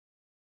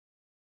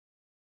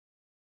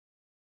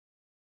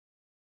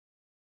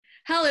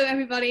Hello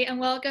everybody and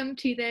welcome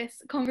to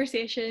this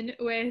conversation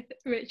with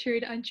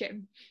Richard and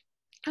Jim.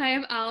 I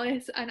am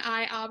Alice and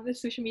I am the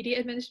social media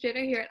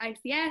administrator here at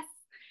ICS.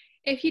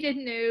 If you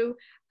didn't know,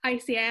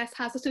 ICS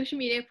has a social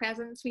media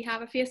presence. We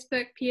have a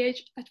Facebook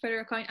page, a Twitter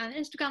account and an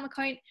Instagram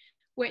account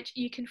which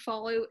you can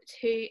follow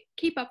to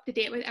keep up to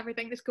date with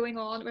everything that's going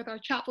on with our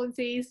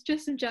chaplaincies,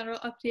 just some general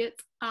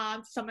updates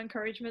and some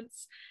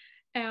encouragements.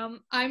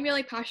 I'm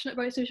really passionate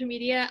about social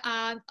media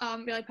and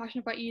I'm really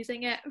passionate about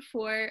using it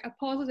for a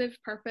positive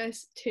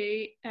purpose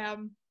to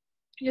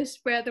just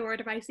spread the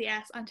word of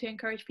ICS and to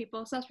encourage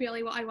people. So that's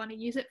really what I want to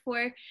use it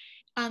for,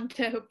 and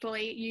to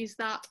hopefully use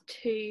that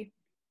to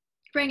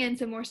bring in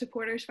some more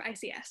supporters for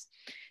ICS.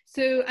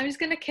 So I'm just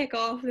going to kick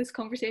off this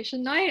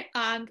conversation now,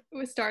 and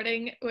we're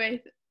starting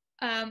with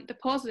the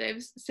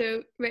positives.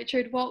 So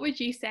Richard, what would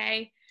you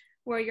say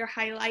were your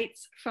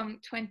highlights from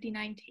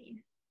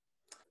 2019?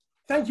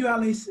 Thank you,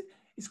 Alice.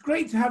 It's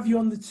great to have you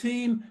on the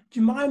team.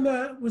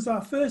 Jemima was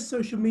our first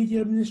social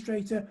media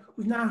administrator.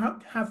 We now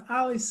have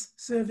Alice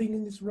serving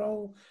in this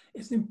role.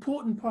 It's an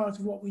important part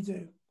of what we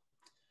do.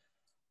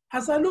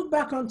 As I look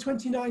back on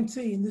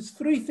 2019, there's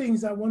three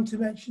things I want to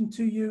mention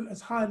to you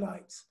as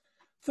highlights.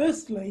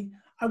 Firstly,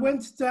 I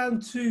went down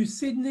to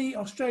Sydney,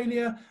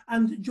 Australia,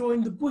 and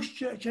joined the Bush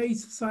Church Aid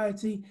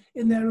Society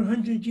in their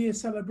 100-year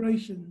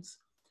celebrations.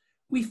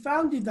 We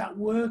founded that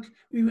work.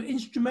 We were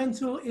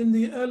instrumental in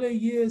the earlier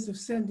years of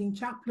sending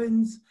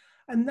chaplains,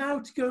 and now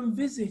to go and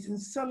visit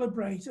and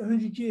celebrate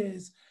 100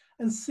 years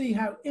and see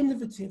how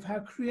innovative, how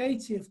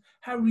creative,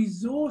 how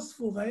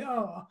resourceful they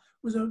are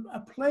was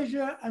a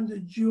pleasure and a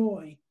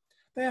joy.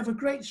 They have a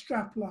great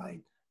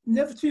strapline,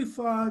 never too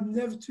far,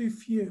 never too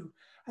few,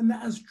 and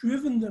that has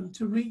driven them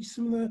to reach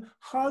some of the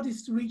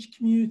hardest to reach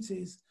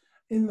communities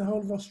in the whole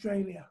of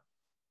Australia.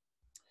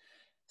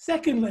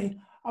 Secondly,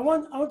 I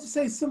want to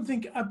say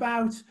something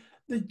about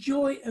the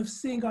joy of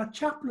seeing our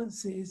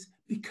chaplaincies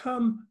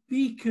become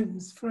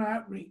beacons for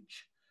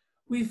outreach.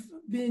 We've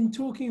been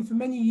talking for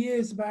many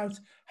years about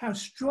how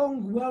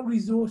strong,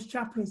 well-resourced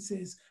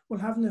chaplaincies will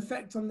have an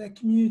effect on their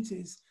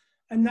communities.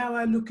 And now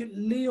I look at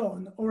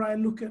Lyon, or I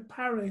look at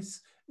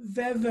Paris,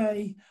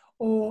 Vevey,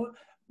 or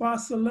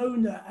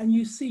Barcelona, and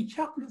you see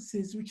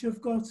chaplaincies which have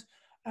got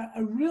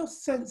a real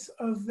sense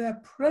of their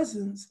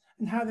presence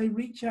and how they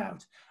reach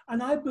out.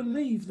 And I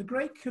believe the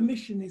Great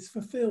Commission is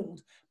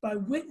fulfilled by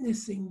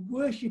witnessing,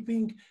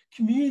 worshipping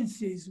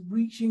communities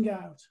reaching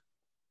out.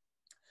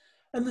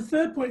 And the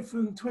third point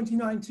from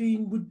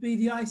 2019 would be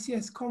the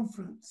ICS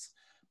conference,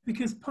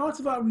 because part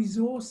of our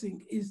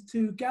resourcing is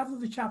to gather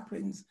the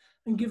chaplains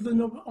and give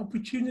them an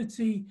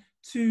opportunity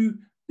to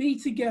be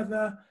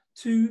together,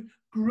 to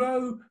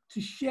grow, to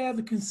share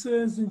the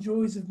concerns and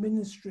joys of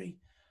ministry.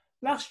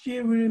 Last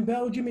year we were in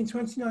Belgium, in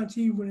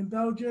 2019 we were in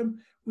Belgium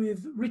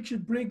with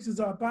Richard Briggs as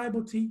our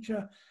Bible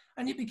teacher,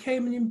 and it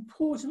became an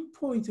important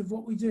point of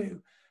what we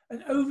do.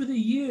 And over the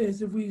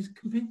years, as we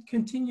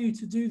continue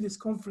to do this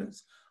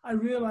conference, I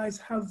realise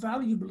how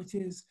valuable it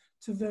is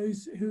to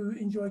those who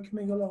enjoy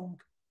coming along.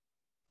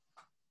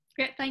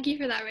 Great, thank you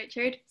for that,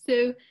 Richard.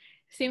 So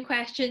same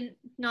question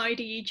now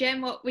to you, Jim.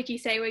 What would you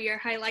say were your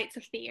highlights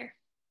of the year?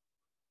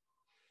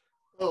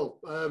 Well,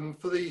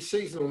 for the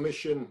seasonal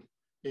mission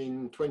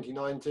in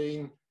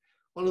 2019,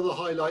 one of the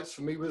highlights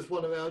for me was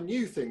one of our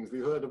new things. We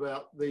heard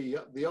about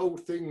the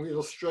old thing in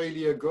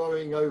Australia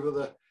growing over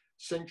the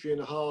century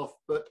and a half,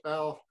 but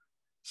our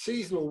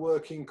seasonal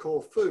work in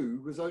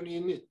Corfu was only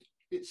in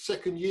its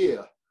second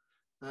year,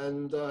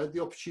 and I had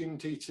the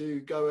opportunity to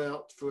go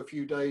out for a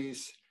few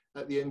days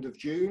at the end of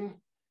June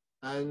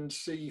and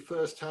see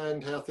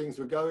firsthand how things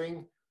were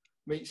going,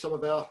 meet some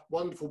of our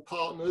wonderful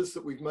partners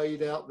that we've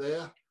made out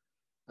there.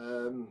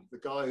 The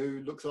guy who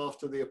looks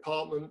after the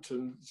apartment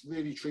and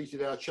really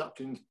treated our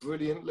chaplains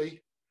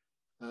brilliantly.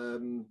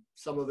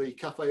 Some of the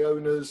cafe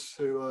owners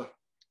who are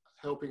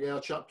helping our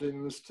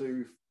chaplains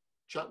to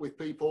chat with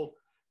people,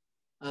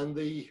 and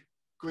the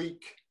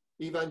Greek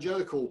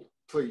evangelical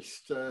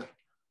priest,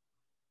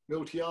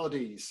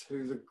 Miltiades,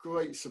 who's a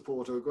great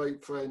supporter, a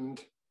great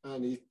friend,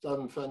 and he's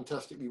done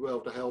fantastically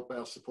well to help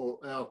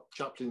our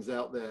chaplains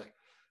out there.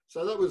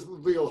 So that was a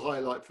real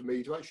highlight for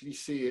me to actually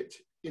see it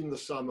in the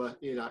summer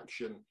in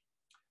action.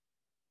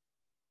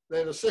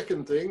 Then a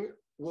second thing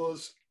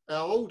was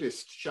our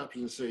oldest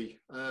chaplaincy.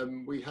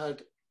 We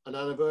had an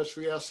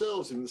anniversary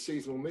ourselves in the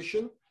seasonal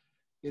mission,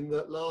 in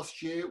that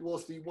last year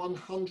was the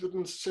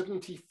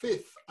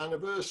 175th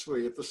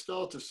anniversary of the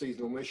start of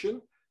seasonal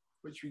mission,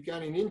 which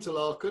began in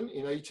Interlaken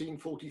in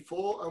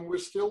 1844, and we're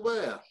still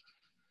there.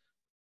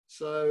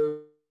 So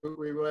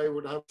we were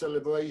able to have a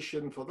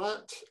celebration for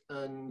that,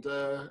 and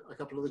a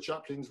couple of the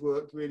chaplains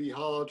worked really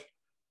hard.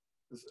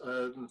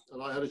 And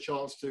I had a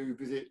chance to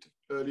visit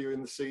earlier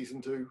in the season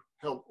to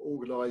help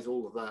organise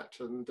all of that,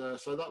 and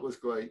so that was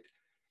great.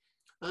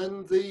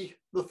 And the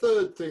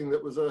third thing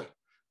that was a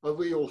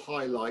real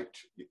highlight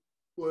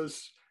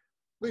was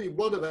really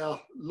one of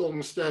our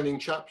long-standing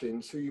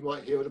chaplains, who you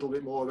might hear a little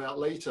bit more about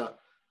later,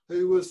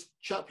 who was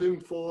chaplain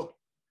for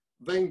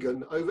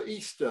Wengen over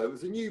Easter. It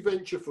was a new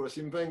venture for us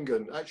in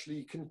Wengen,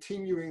 actually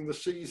continuing the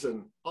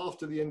season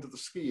after the end of the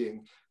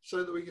skiing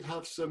so that we could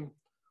have some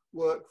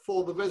work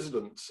for the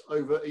residents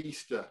over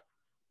Easter.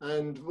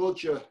 And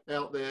Roger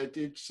out there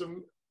had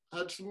some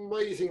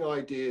amazing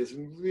ideas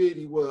and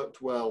really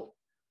worked well.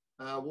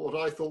 What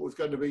I thought was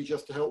going to be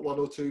just to help one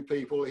or two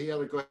people, he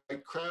had a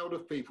great crowd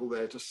of people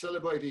there to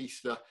celebrate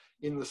Easter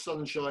in the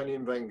sunshine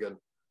in Wengen.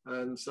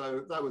 And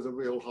so that was a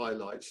real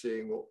highlight,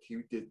 seeing what he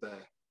did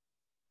there.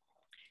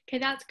 Okay,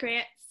 that's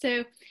great.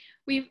 So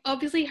we've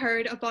obviously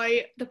heard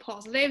about the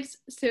positives,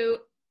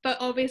 but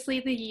obviously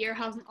the year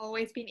hasn't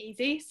always been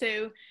easy.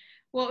 So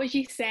what would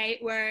you say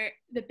were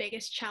the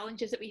biggest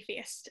challenges that we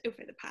faced over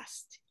the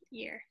past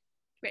year?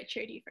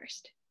 Richard, you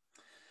first.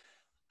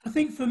 I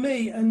think for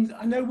me, and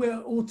I know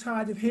we're all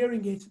tired of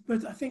hearing it,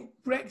 but I think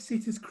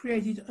Brexit has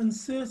created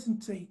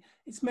uncertainty.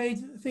 It's made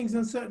things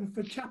uncertain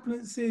for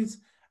chaplaincies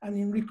and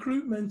in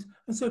recruitment.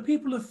 And so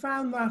people have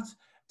found that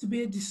to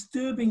be a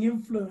disturbing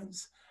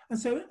influence. And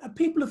so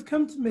people have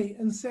come to me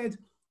and said,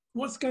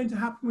 what's going to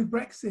happen with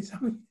Brexit? I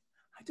mean,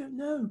 I don't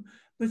know,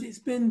 but it's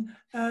been,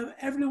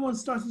 everyone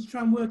started to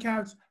try and work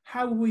out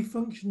how we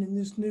function in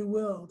this new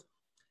world.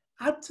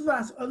 Add to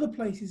that other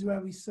places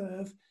where we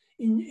serve,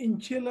 in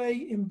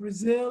Chile, in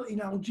Brazil,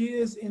 in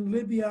Algiers, in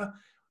Libya,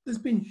 there's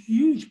been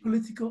huge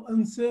political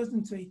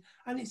uncertainty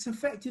and it's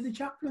affected the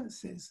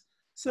chaplaincies.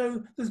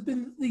 So there's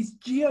been these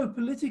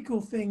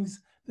geopolitical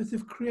things that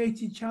have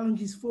created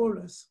challenges for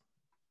us.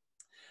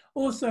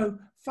 Also,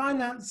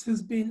 finance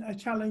has been a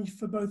challenge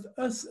for both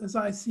us as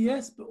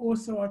ICS, but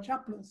also our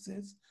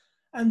chaplaincies.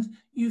 And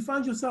you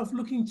find yourself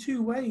looking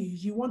two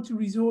ways. You want to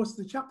resource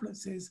the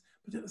chaplaincies,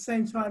 but at the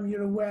same time,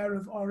 you're aware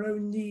of our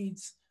own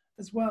needs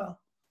as well.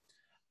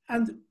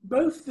 And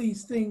both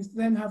these things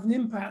then have an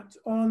impact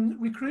on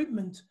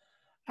recruitment.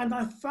 And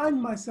I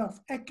find myself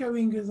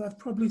echoing, as I've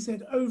probably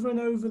said over and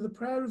over, the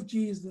prayer of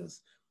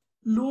Jesus,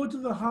 Lord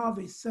of the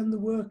harvest, send the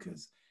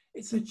workers.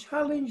 It's a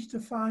challenge to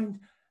find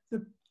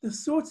the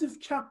sort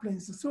of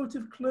chaplains, the sort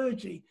of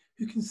clergy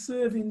who can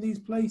serve in these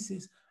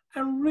places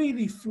and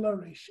really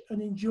flourish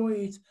and enjoy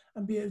it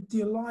and be a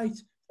delight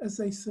as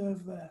they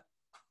serve there.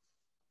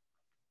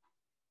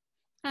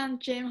 And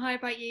Jim, how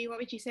about you? What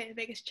would you say the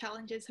biggest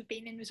challenges have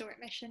been in Resort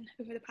Mission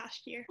over the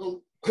past year?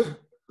 Well,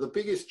 the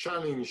biggest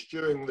challenge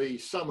during the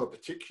summer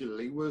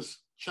particularly was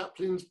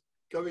chaplains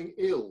going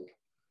ill.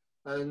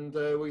 And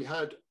we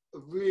had a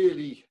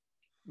really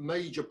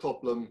major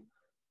problem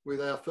with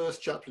our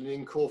first chaplain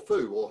in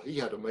Corfu, or he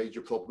had a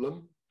major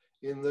problem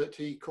in that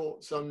he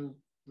caught some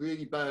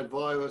really bad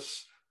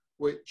virus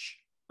which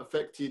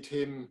affected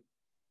him,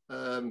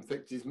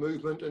 affected his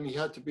movement, and he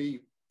had to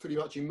be pretty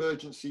much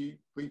emergency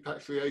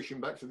repatriation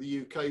back to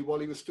the UK while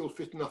he was still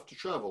fit enough to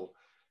travel.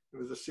 It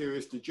was a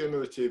serious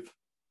degenerative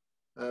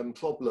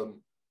problem,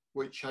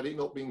 which, had it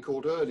not been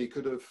caught early,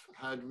 could have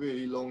had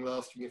really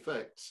long-lasting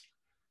effects.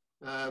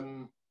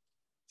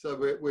 So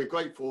we're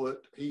grateful that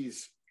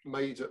he's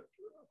made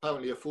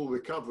apparently a full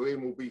recovery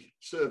and will be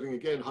serving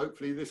again,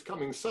 hopefully this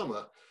coming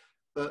summer.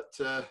 But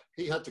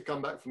he had to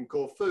come back from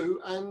Corfu,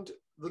 and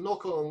the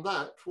knock on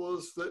that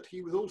was that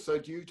he was also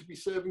due to be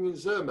serving in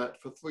Zermatt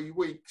for 3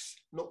 weeks,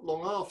 not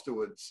long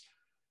afterwards.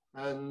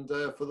 And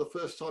for the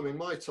first time in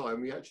my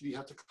time, we actually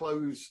had to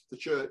close the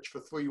church for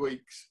 3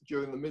 weeks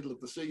during the middle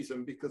of the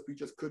season because we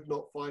just could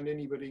not find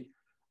anybody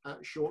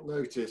at short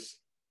notice.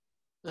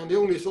 And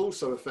illness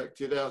also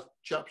affected our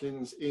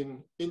chaplains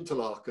in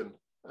Interlaken.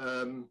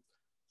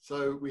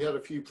 So we had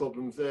a few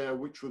problems there,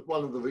 which was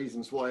one of the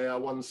reasons why our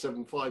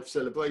 175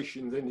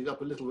 celebrations ended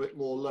up a little bit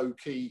more low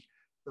key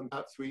than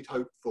perhaps we'd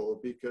hoped for,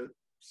 because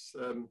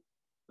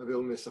of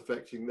illness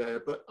affecting there.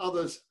 But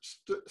others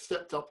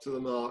stepped up to the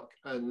mark,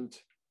 and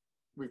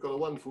we've got a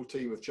wonderful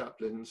team of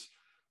chaplains,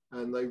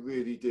 and they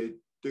really did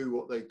do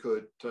what they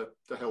could to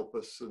help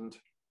us and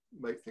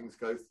make things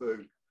go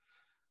through.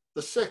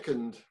 The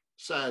second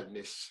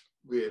sadness,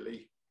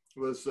 really,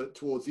 was that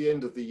towards the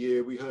end of the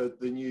year, we heard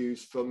the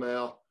news from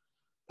our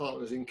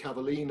partners in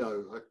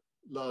Cavallino, a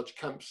large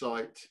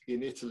campsite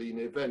in Italy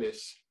near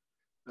Venice,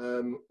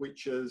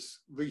 which has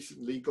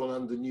recently gone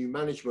under new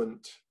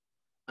management,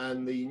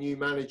 and the new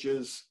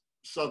managers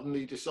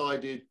suddenly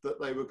decided that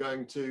they were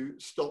going to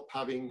stop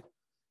having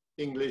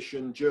English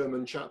and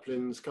German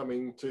chaplains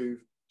coming to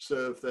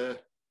serve their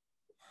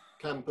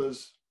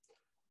campers.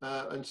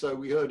 And so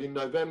we heard in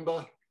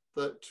November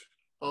that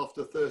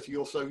after 30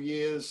 or so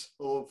years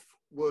of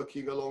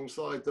working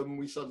alongside them,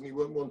 we suddenly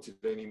weren't wanted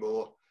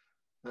anymore.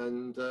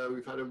 And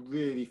we've had a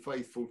really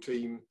faithful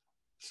team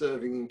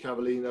serving in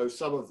Cavallino.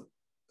 Some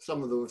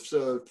of them have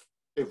served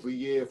every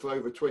year for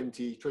over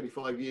 20,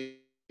 25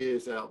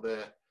 years out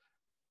there.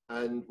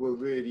 And we're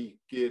really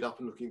geared up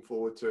and looking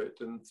forward to it,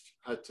 and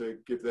had to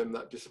give them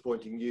that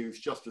disappointing news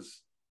just as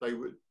they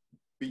were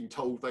being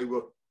told they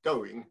were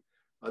going.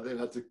 I then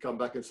had to come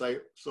back and say,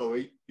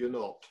 sorry, you're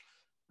not.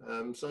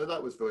 So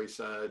that was very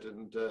sad.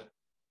 And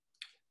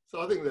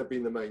so I think they've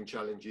been the main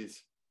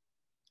challenges.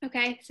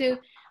 Okay, so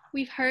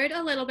we've heard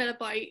a little bit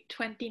about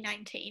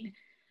 2019,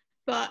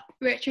 but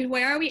Richard,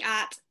 where are we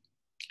at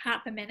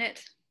the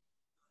minute?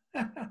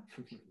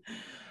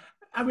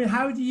 I mean,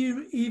 how do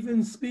you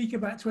even speak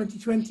about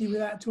 2020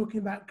 without talking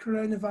about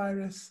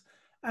coronavirus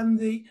and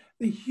the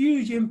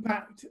huge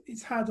impact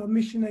it's had on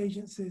mission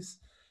agencies?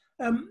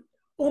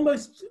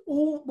 Almost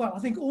all, well, I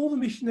think all the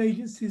mission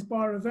agencies,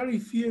 bar a very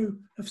few,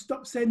 have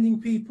stopped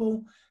sending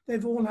people.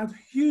 They've all had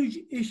huge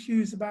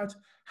issues about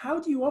how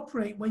do you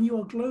operate when you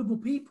are global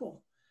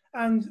people?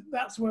 And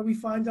that's where we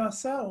find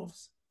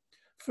ourselves.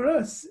 For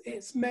us,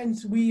 it's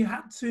meant we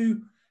had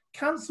to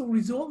cancel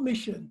resort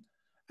mission.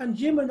 And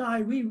Jim and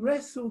I, we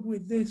wrestled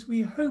with this.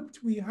 We hoped.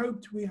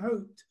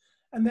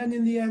 And then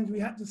in the end, we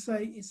had to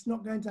say it's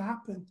not going to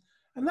happen.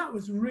 And that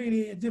was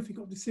really a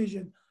difficult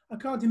decision. I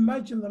can't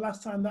imagine the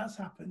last time that's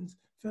happened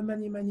for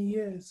many, many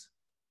years.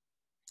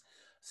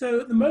 So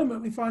at the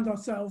moment, we find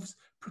ourselves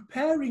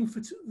preparing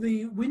for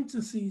the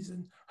winter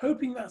season,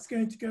 hoping that's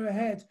going to go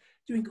ahead,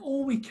 doing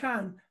all we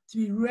can to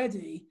be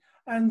ready.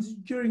 And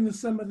during the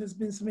summer, there's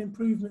been some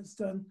improvements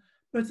done,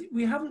 but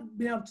we haven't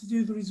been able to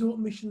do the resort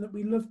mission that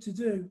we love to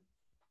do.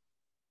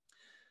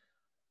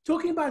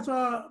 Talking about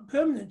our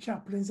permanent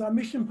chaplains, our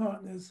mission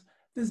partners,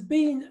 they've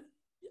been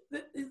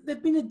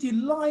a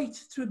delight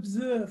to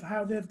observe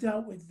how they've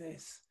dealt with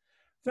this.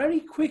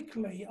 Very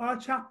quickly, our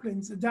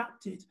chaplains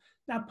adapted.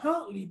 Now,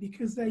 partly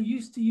because they're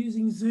used to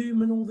using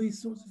Zoom and all these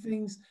sorts of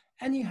things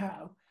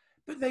anyhow,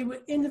 but they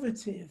were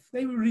innovative,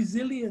 they were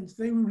resilient,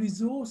 they were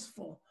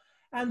resourceful.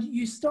 And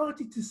you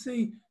started to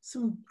see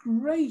some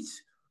great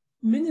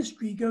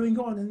ministry going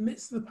on in the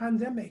midst of the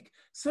pandemic,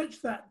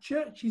 such that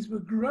churches were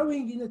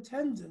growing in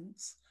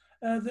attendance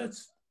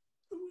that's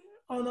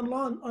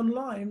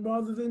online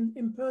rather than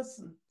in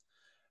person.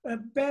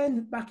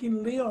 Ben, back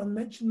in Lyon,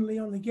 mentioned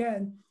Lyon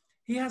again,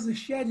 he has a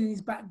shed in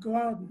his back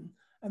garden,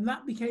 and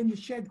that became the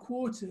shed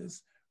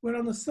quarters, where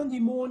on a Sunday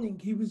morning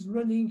he was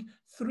running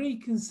 3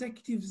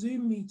 consecutive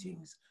Zoom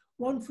meetings,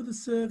 one for the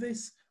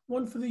service,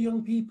 one for the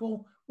young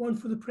people, one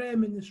for the prayer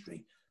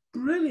ministry.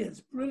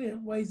 Brilliant,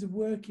 brilliant ways of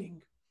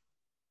working.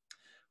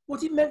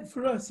 What it meant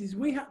for us is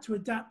we had to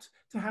adapt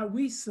to how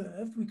we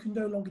served. We could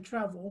no longer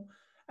travel.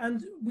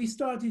 And we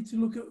started to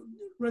look at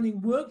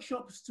running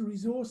workshops to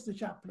resource the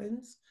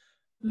chaplains,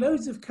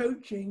 loads of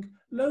coaching,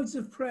 loads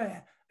of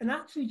prayer, and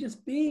actually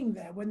just being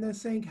there when they're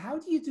saying, how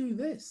do you do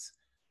this?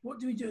 What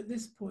do we do at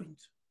this point?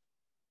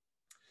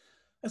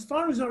 As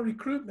far as our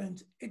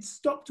recruitment, it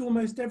stopped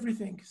almost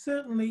everything.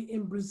 Certainly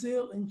in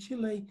Brazil and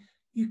Chile,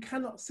 you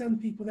cannot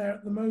send people there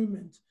at the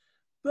moment.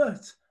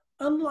 But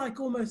unlike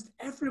almost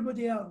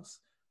everybody else,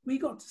 we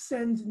got to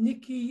send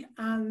Nikki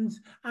and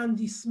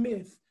Andy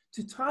Smith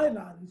to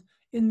Thailand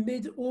in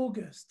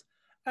mid-August.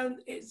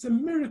 And it's a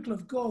miracle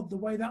of God, the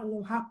way that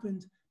all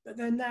happened, that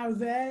they're now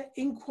there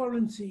in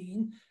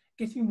quarantine,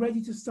 getting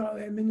ready to start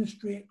their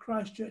ministry at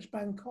Christchurch,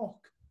 Bangkok.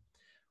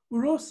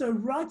 We're also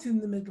right in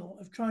the middle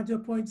of trying to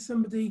appoint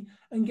somebody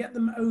and get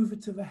them over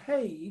to The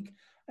Hague.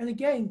 And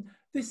again,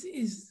 this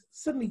is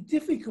suddenly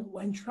difficult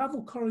when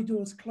travel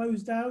corridors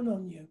close down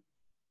on you.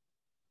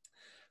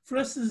 For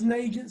us as an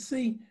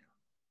agency,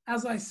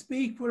 as I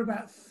speak, we're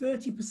about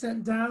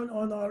 30% down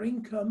on our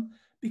income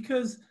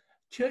because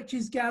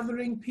churches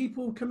gathering,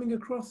 people coming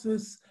across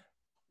us,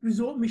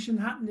 resort mission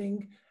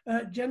happening,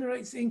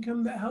 generates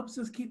income that helps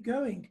us keep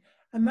going.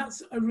 And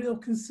that's a real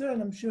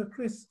concern. I'm sure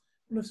Chris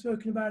will have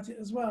spoken about it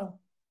as well.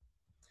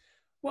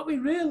 What we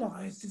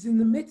realized is in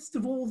the midst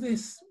of all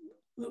this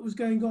that was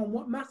going on,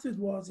 what mattered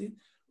was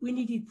we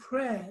needed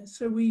prayer.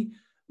 So we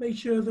made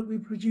sure that we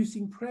were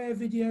producing prayer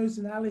videos.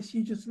 And Alice,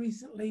 you just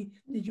recently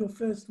did your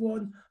first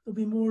one. There'll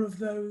be more of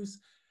those.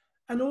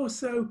 And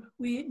also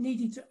we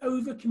needed to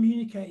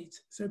over-communicate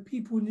so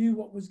people knew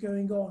what was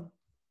going on.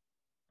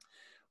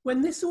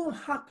 When this all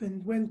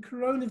happened, when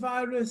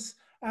coronavirus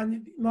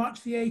and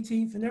March the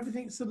 18th and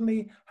everything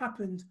suddenly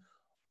happened,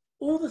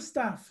 all the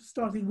staff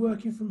started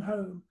working from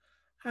home.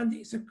 And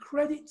it's a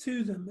credit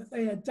to them that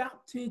they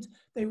adapted,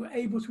 they were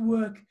able to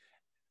work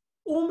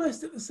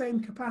almost at the same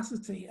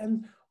capacity.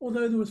 And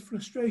although there was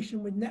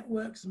frustration with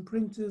networks and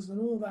printers and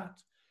all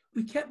that,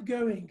 we kept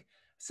going.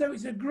 So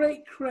it's a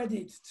great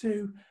credit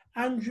to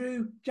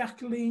Andrew,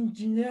 Jacqueline,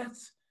 Jeanette,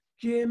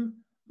 Jim,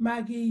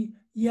 Maggie,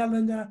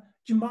 Yelena,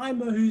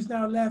 Jemima, who's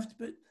now left,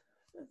 but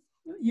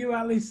you,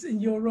 Alice,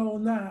 in your role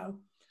now,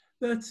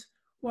 that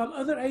while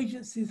other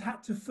agencies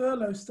had to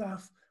furlough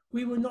staff,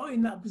 we were not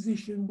in that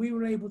position. We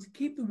were able to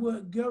keep the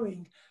work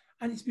going.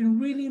 And it's been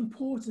really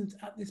important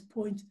at this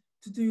point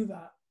to do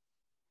that.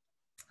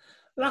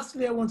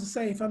 Lastly, I want to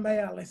say, if I may,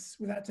 Alice,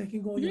 without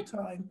taking all your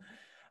time,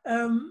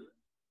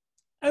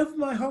 over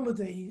my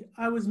holiday,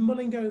 I was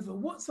mulling over,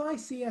 what's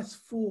ICS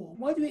for?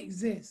 Why do we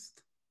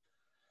exist?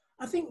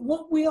 I think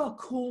what we are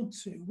called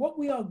to, what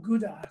we are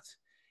good at,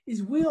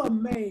 is we are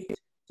made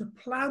to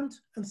plant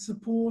and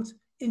support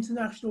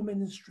international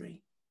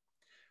ministry.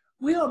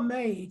 We are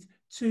made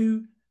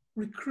to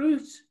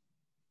recruit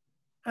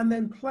and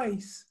then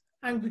place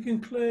Anglican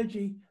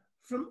clergy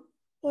from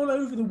all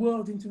over the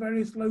world into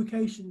various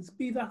locations,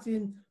 be that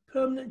in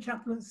permanent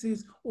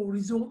chaplaincies or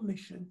resort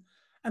mission.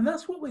 And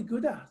that's what we're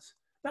good at.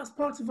 That's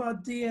part of our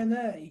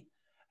DNA.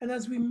 And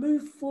as we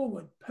move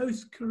forward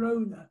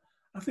post-corona,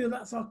 I feel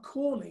that's our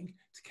calling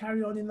to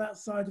carry on in that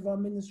side of our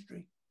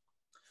ministry.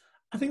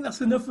 I think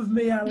that's enough of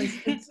me, Alice.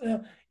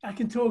 I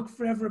can talk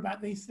forever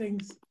about these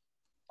things.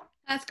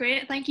 That's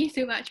great. Thank you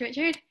so much,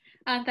 Richard.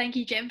 And thank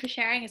you, Jim, for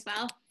sharing as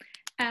well.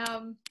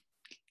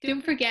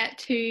 Don't forget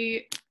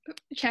to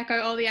check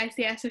out all the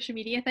ICS social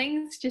media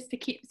things just to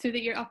keep so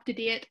that you're up to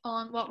date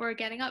on what we're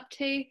getting up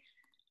to.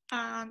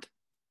 And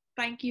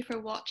thank you for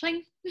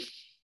watching.